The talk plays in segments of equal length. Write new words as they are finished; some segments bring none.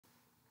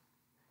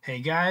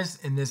Hey guys,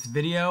 in this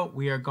video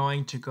we are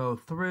going to go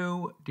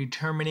through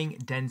determining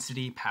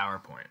density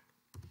PowerPoint.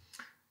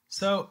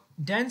 So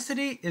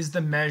density is the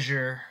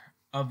measure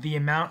of the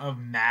amount of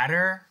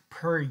matter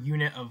per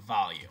unit of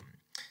volume.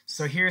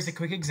 So here's a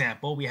quick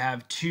example. We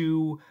have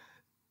two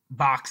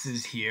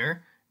boxes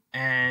here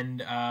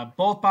and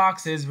both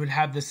boxes would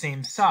have the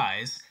same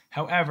size.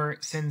 However,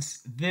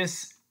 since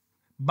this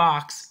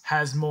box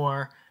has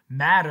more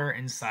matter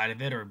inside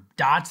of it, or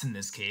dots in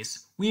this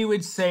case, we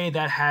would say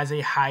that has a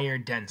higher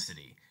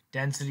density.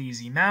 Density is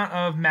the amount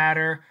of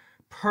matter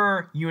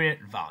per unit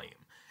volume.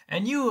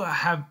 And you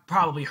have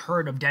probably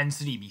heard of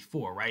density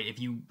before, right? If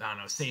you, I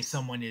don't know, say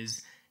someone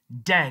is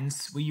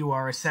dense, what you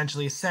are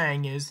essentially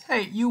saying is,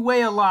 hey, you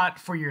weigh a lot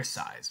for your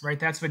size, right?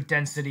 That's what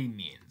density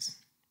means.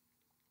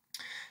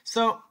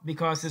 So,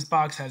 because this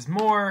box has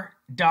more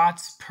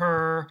dots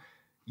per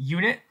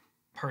unit,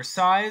 per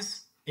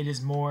size, it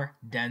is more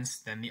dense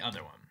than the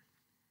other one.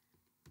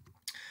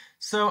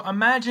 So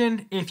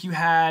imagine if you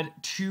had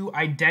two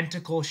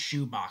identical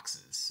shoe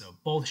boxes. So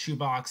both shoe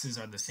boxes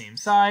are the same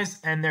size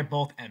and they're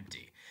both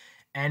empty.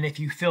 And if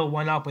you fill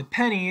one up with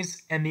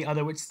pennies and the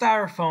other with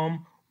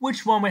styrofoam,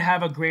 which one would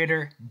have a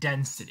greater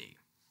density?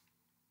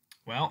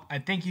 Well, I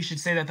think you should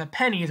say that the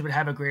pennies would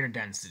have a greater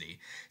density.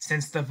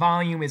 Since the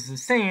volume is the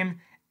same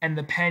and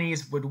the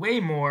pennies would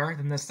weigh more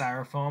than the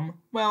styrofoam,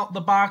 well,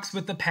 the box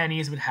with the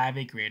pennies would have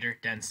a greater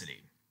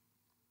density.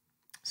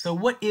 So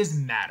what is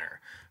matter?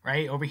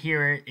 Right over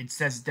here, it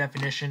says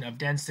definition of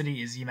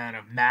density is the amount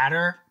of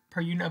matter per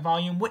unit of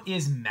volume. What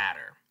is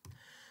matter?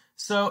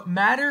 So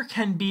matter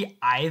can be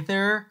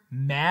either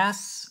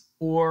mass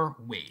or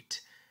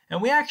weight.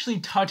 And we actually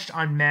touched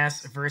on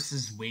mass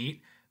versus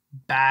weight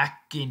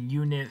back in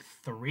Unit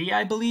 3,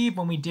 I believe,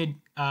 when we did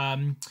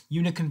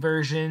unit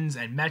conversions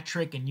and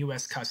metric and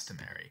US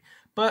customary.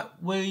 But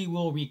we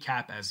will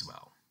recap as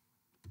well.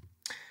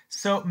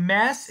 So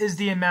mass is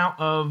the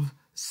amount of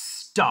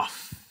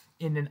stuff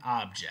in an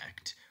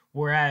object,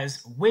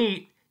 whereas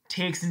weight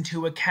takes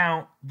into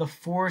account the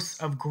force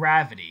of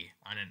gravity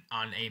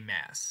on a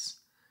mass.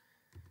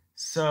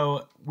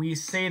 So we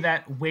say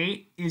that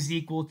weight is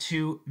equal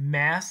to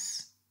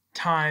mass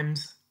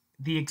times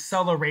the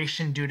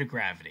acceleration due to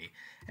gravity.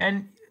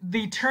 And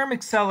the term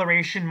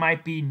acceleration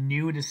might be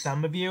new to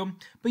some of you,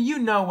 but you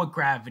know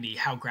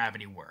how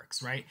gravity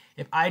works, right?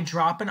 If I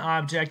drop an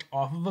object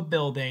off of a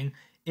building,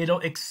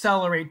 it'll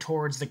accelerate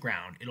towards the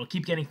ground. It'll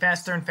keep getting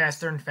faster and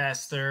faster and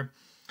faster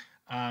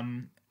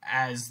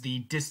as the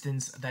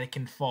distance that it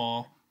can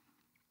fall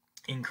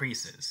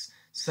increases.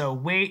 So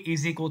weight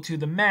is equal to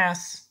the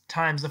mass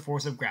times the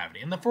force of gravity.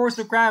 And the force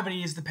of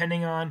gravity is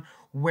depending on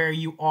where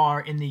you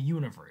are in the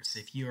universe.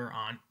 If you're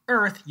on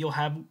Earth, you'll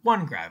have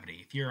one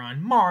gravity. If you're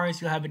on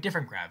Mars, you'll have a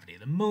different gravity.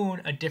 The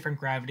moon, a different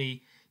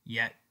gravity,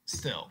 yet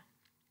still.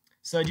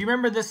 So do you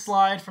remember this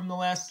slide from the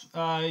last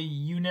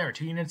unit or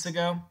 2 units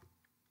ago?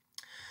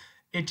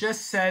 It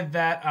just said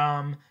that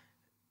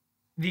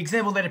the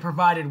example that it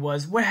provided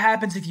was, what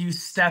happens if you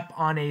step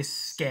on a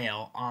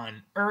scale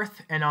on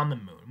Earth and on the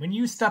moon? When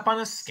you step on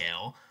a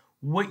scale,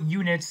 what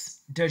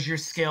units does your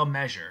scale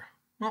measure?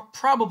 Well,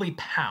 probably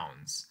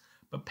pounds.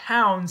 But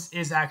pounds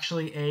is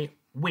actually a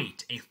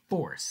weight, a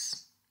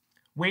force.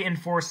 Weight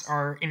and force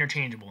are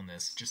interchangeable in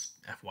this, just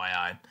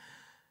FYI.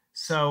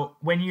 So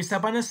when you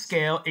step on a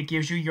scale, it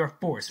gives you your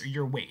force or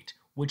your weight,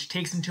 which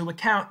takes into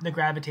account the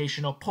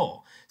gravitational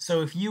pull.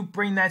 So if you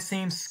bring that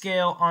same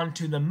scale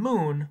onto the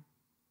moon,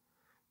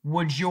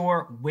 would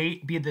your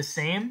weight be the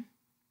same?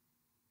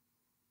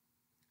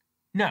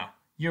 No,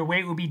 your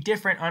weight will be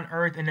different on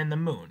Earth and in the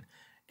moon.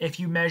 If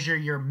you measure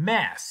your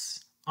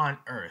mass on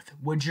Earth,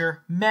 would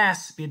your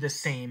mass be the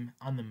same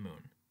on the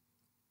moon?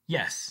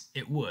 Yes,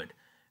 it would.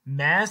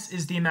 Mass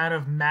is the amount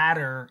of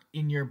matter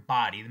in your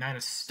body, the amount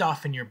of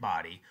stuff in your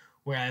body,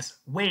 whereas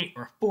weight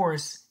or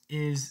force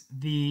is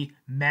the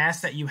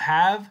mass that you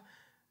have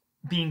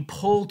being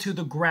pulled to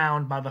the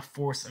ground by the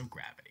force of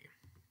gravity.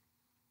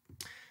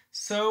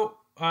 So,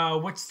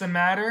 what's the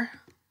matter?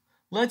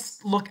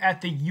 Let's look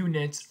at the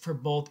units for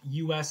both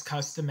US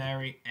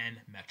customary and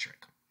metric.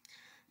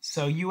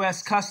 So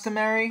US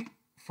customary,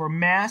 for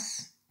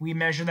mass, we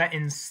measure that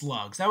in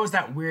slugs. That was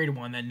that weird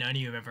one that none of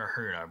you have ever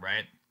heard of,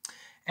 right?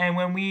 And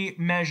when we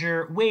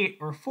measure weight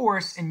or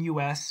force in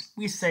US,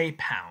 we say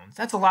pounds.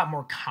 That's a lot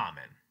more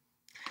common.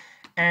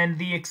 And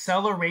the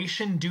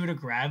acceleration due to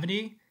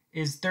gravity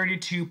is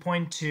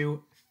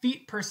 32.2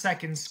 feet per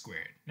second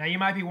squared. Now you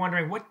might be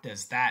wondering, what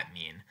does that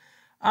mean?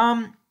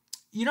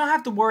 You don't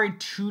have to worry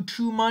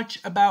too much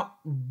about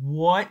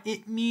what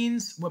it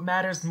means. What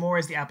matters more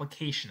is the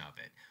application of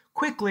it.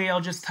 Quickly,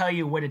 I'll just tell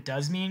you what it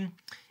does mean.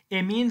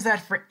 It means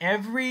that for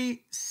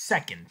every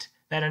second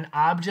that an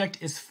object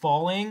is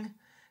falling,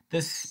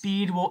 the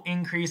speed will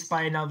increase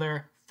by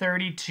another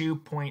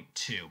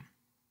 32.2.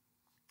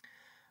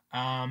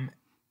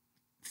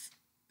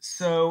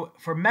 So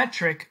for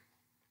metric,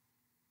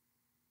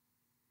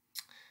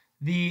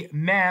 the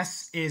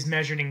mass is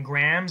measured in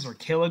grams or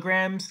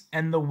kilograms,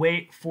 and the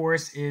weight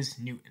force is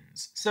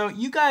newtons. So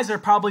you guys are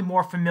probably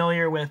more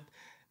familiar with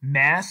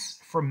mass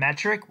for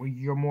metric, where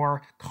you're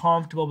more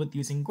comfortable with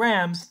using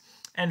grams,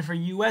 and for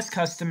US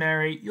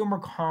customary, you're more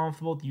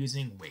comfortable with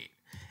using weight.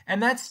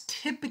 And that's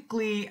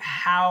typically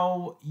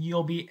how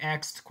you'll be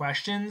asked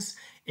questions.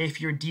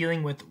 If you're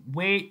dealing with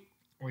weight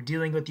or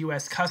dealing with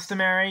US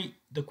customary,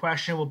 the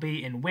question will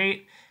be in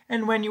weight,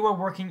 and when you are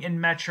working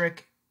in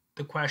metric,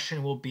 the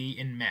question will be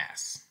in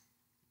mass.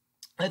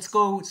 Let's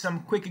go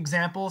some quick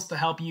examples to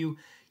help you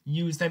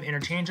use them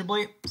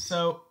interchangeably.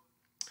 So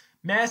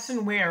mass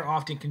and weight are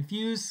often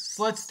confused,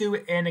 so let's do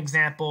an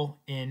example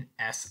in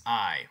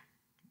SI.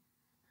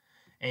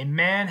 A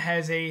man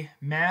has a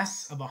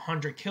mass of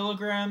 100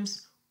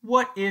 kilograms.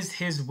 What is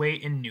his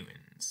weight in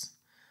newtons?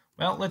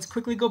 Well, let's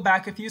quickly go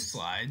back a few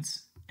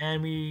slides,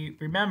 and we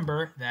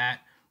remember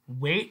that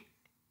weight,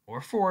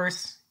 or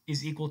force,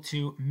 is equal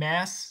to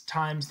mass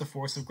times the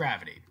force of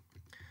gravity.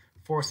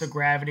 Force of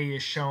gravity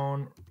is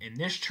shown in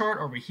this chart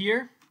over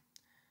here.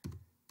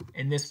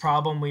 In this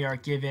problem, we are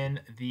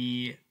given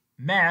the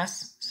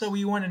mass, so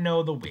we want to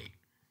know the weight.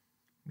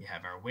 We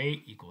have our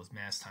weight equals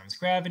mass times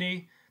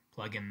gravity.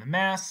 Plug in the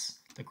mass.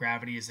 The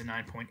gravity is a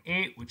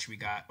 9.8, which we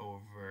got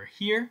over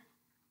here.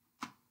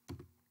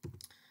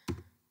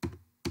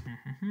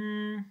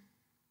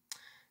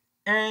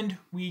 And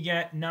we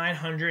get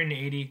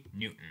 980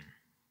 Newton.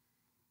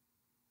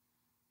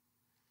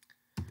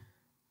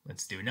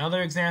 Let's do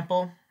another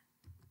example.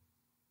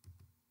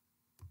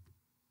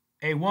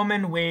 A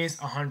woman weighs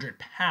 100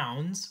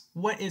 pounds.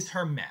 What is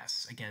her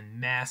mass? Again,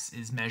 mass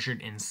is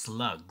measured in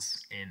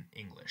slugs in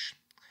English.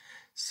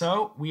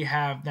 So we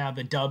have now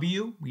the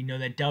W. We know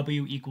that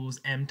W equals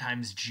M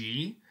times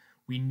G.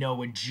 We know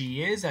what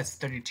G is. That's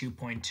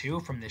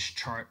 32.2 from this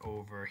chart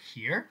over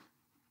here.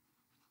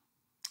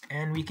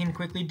 And we can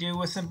quickly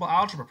do a simple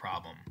algebra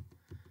problem.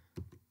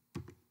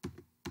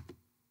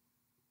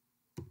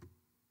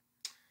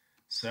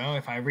 So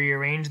if I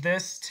rearrange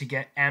this to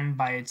get M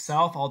by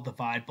itself, I'll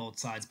divide both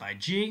sides by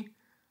G.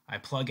 I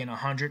plug in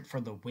 100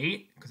 for the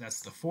weight, because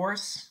that's the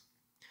force.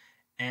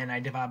 And I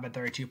divide by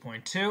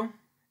 32.2,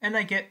 and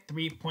I get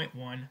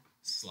 3.1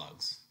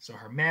 slugs. So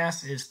her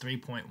mass is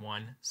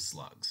 3.1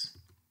 slugs.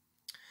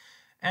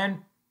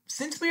 And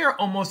since we are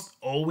almost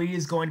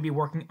always going to be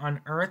working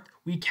on Earth,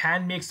 we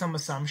can make some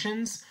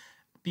assumptions,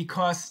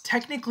 because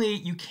technically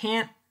you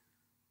can't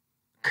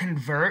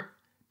convert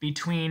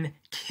between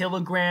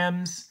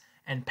kilograms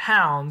and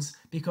pounds,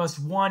 because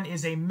one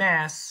is a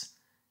mass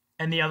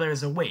and the other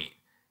is a weight.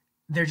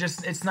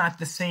 It's not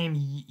the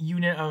same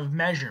unit of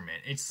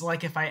measurement. It's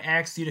like if I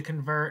asked you to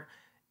convert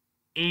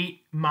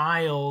 8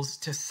 miles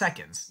to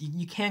seconds.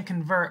 You can't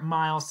convert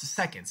miles to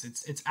seconds.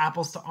 It's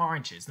apples to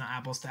oranges, not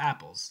apples to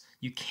apples.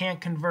 You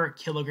can't convert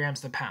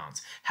kilograms to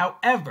pounds.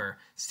 However,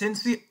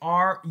 since we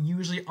are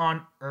usually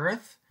on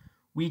Earth,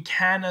 we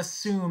can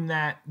assume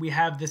that we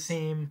have the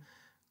same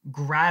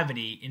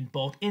gravity in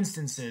both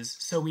instances,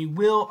 so we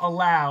will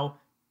allow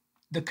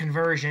the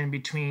conversion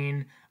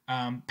between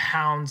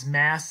pounds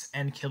mass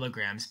and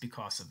kilograms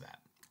because of that.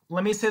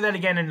 Let me say that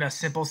again in a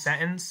simple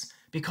sentence.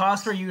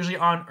 Because we're usually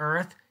on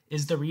Earth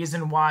is the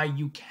reason why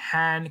you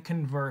can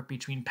convert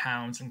between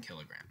pounds and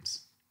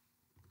kilograms.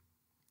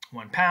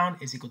 1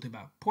 pound is equal to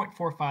about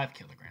 0.45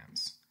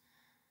 kilograms.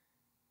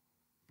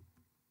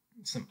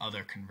 Some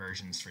other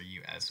conversions for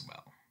you as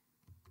well.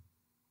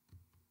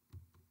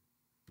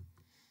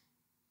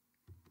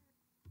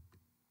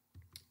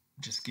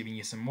 Just giving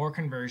you some more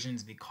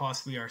conversions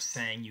because we are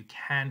saying you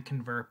can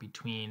convert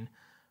between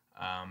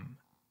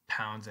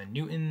pounds and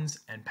newtons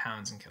and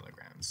pounds and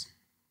kilograms.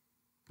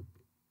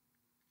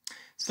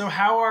 So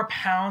how are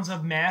pounds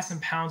of mass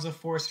and pounds of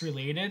force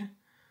related?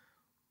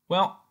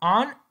 Well,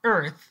 on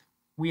Earth,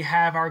 we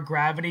have our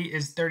gravity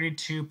is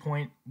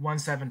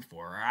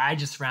 32.174. I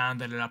just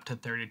rounded it up to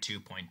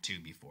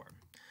 32.2 before.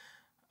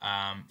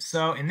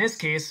 So in this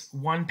case,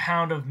 1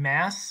 pound of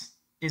mass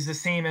is the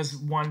same as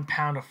 1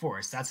 pound of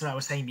force. That's what I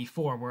was saying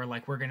before, where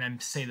we're going to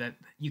say that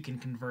you can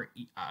convert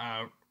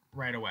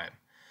right away.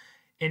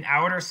 In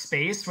outer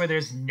space, where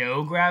there's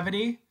no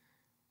gravity,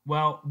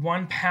 well,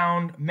 1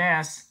 pound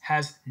mass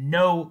has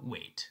no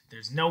weight.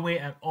 There's no weight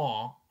at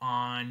all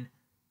on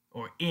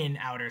or in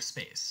outer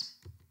space.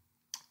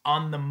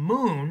 On the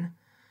moon,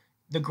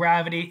 the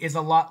gravity is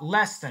a lot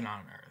less than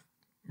on Earth.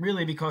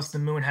 Really, because the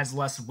moon has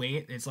less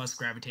weight, it's less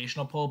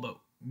gravitational pull, but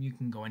you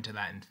can go into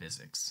that in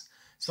physics.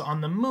 So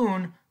on the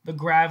moon, the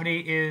gravity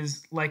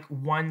is like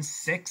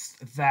 1/6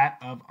 that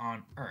of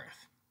on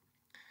Earth.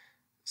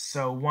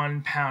 So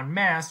 1 pound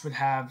mass would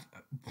have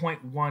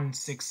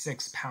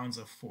 0.166 pounds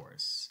of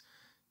force.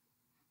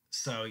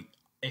 So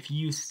if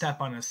you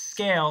step on a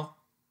scale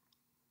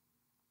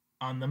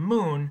on the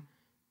moon,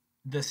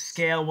 the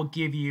scale will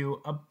give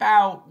you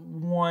about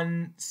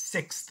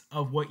 1/6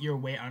 of what your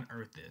weight on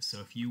Earth is.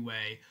 So if you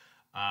weigh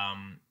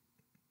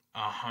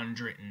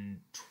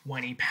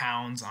 120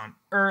 pounds on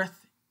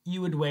Earth,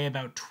 you would weigh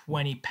about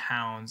 20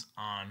 pounds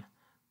on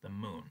the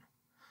moon.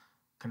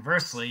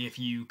 Conversely, if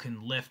you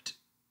can lift,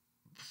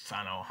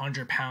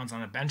 100 pounds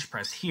on a bench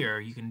press here,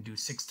 you can do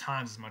 6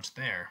 times as much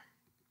there.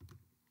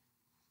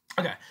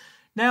 Okay,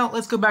 Now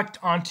let's go back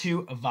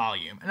onto a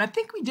volume. And I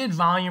think we did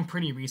volume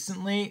pretty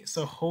recently,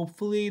 so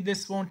hopefully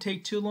this won't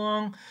take too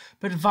long.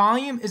 But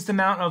volume is the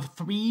amount of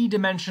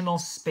three-dimensional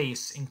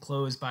space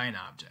enclosed by an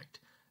object.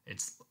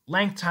 It's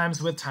length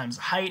times width times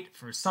height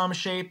for some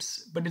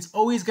shapes, but it's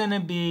always going to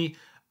be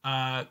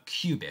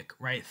cubic,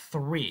 right?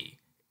 Three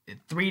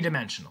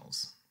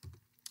dimensionals.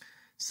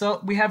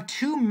 So we have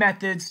two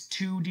methods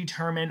to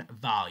determine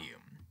volume.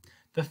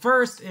 The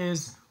first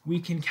is we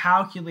can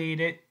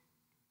calculate it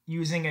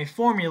using a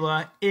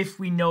formula if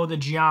we know the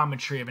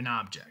geometry of an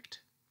object.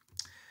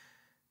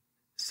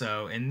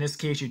 So in this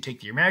case, you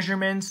take your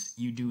measurements,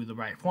 you do the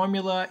right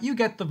formula, you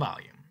get the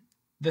volume.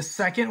 The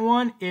second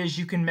one is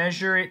you can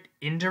measure it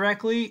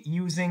indirectly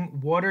using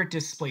water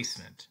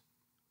displacement.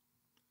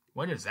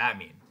 What does that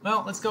mean?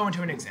 Well, let's go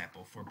into an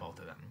example for both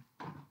of them.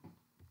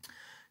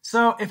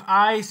 So if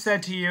I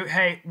said to you,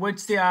 hey,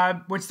 what's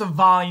the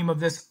volume of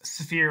this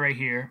sphere right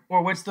here?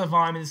 Or what's the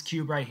volume of this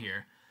cube right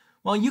here?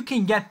 Well, you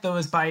can get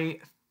those by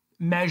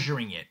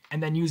measuring it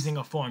and then using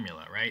a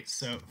formula, right?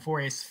 So for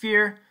a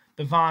sphere,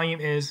 the volume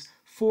is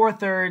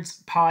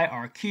 4/3 pi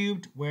r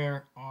cubed,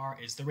 where r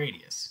is the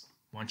radius.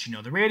 Once you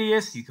know the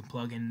radius, you can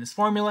plug in this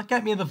formula,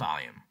 get me the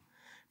volume.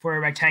 For a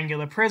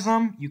rectangular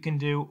prism, you can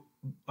do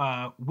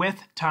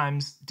width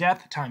times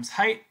depth times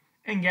height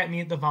and get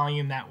me the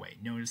volume that way.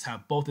 Notice how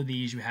both of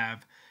these you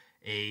have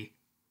a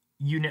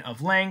unit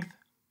of length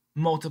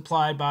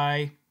multiplied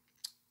by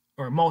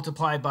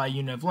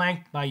unit of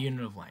length by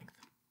unit of length.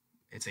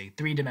 It's a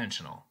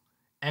three-dimensional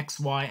x,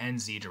 y,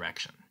 and z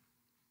direction.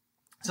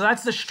 So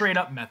that's the straight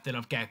up method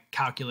of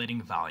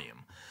calculating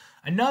volume.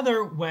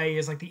 Another way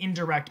is like the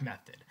indirect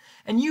method.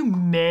 And you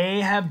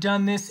may have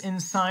done this in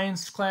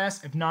science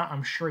class. If not,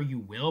 I'm sure you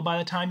will by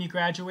the time you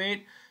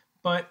graduate.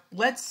 But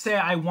let's say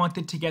I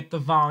wanted to get the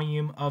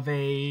volume of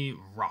a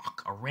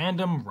rock, a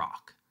random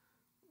rock.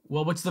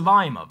 Well, what's the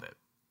volume of it?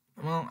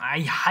 Well,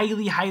 I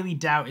highly, highly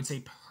doubt it's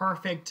a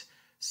perfect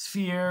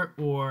sphere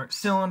or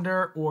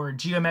cylinder or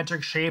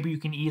geometric shape where you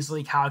can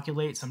easily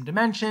calculate some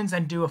dimensions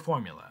and do a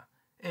formula.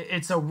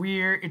 It's a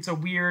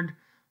weird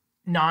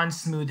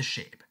non-smooth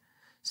shape.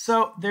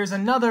 So there's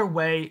another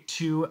way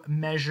to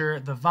measure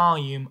the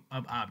volume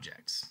of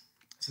objects.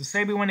 So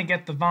say we want to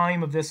get the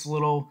volume of this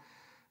little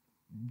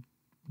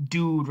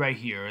dude right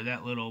here, or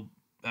that little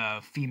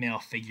female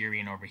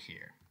figurine over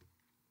here.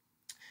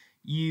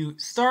 You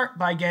start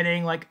by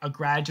getting like a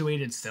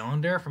graduated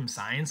cylinder from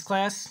science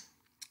class,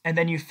 and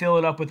then you fill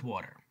it up with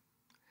water.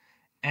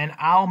 And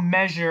I'll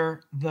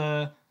measure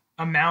the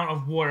amount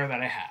of water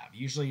that I have.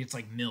 Usually it's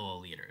like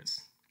milliliters.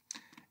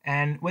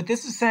 And what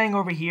this is saying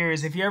over here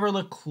is if you ever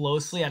look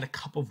closely at a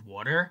cup of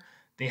water,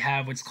 they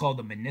have what's called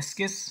the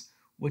meniscus,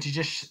 which is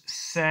just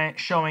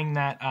showing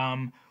that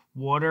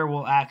water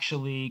will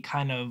actually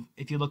kind of,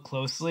 if you look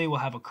closely, will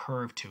have a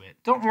curve to it.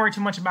 Don't worry too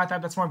much about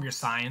that. That's more of your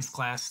science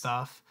class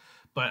stuff.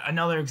 But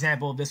another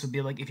example of this would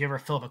be like if you ever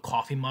fill up a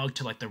coffee mug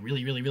to like the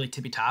really, really, really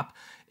tippy top,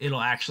 it'll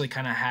actually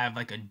kind of have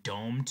like a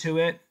dome to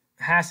it.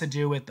 It has to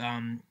do with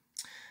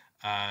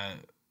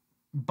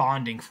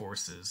bonding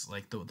forces,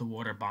 like the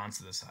water bonds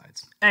to the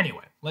sides.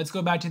 Anyway, let's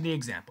go back to the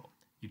example.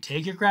 You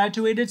take your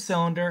graduated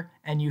cylinder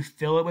and you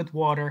fill it with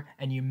water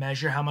and you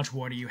measure how much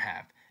water you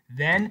have.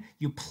 Then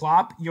you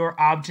plop your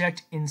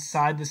object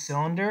inside the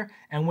cylinder,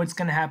 and what's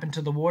going to happen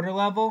to the water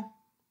level?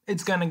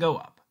 It's going to go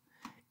up.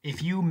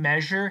 If you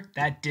measure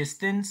that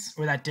distance,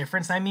 or that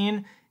difference, I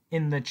mean,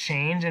 in the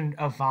change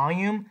of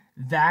volume,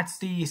 that's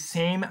the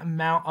same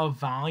amount of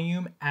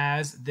volume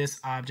as this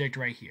object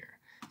right here.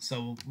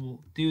 So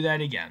we'll do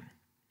that again.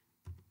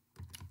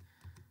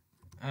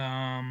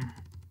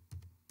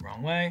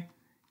 Wrong way.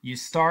 You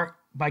start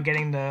by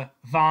getting the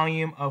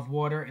volume of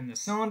water in the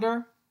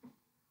cylinder.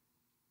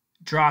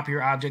 Drop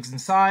your objects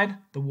inside,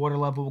 the water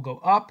level will go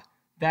up.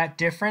 That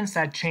difference,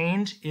 that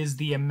change, is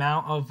the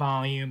amount of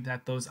volume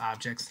that those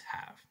objects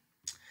have.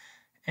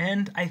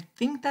 And I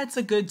think that's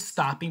a good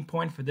stopping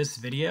point for this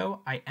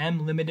video. I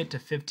am limited to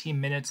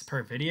 15 minutes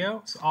per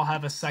video, so I'll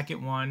have a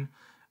second one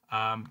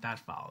that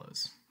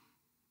follows.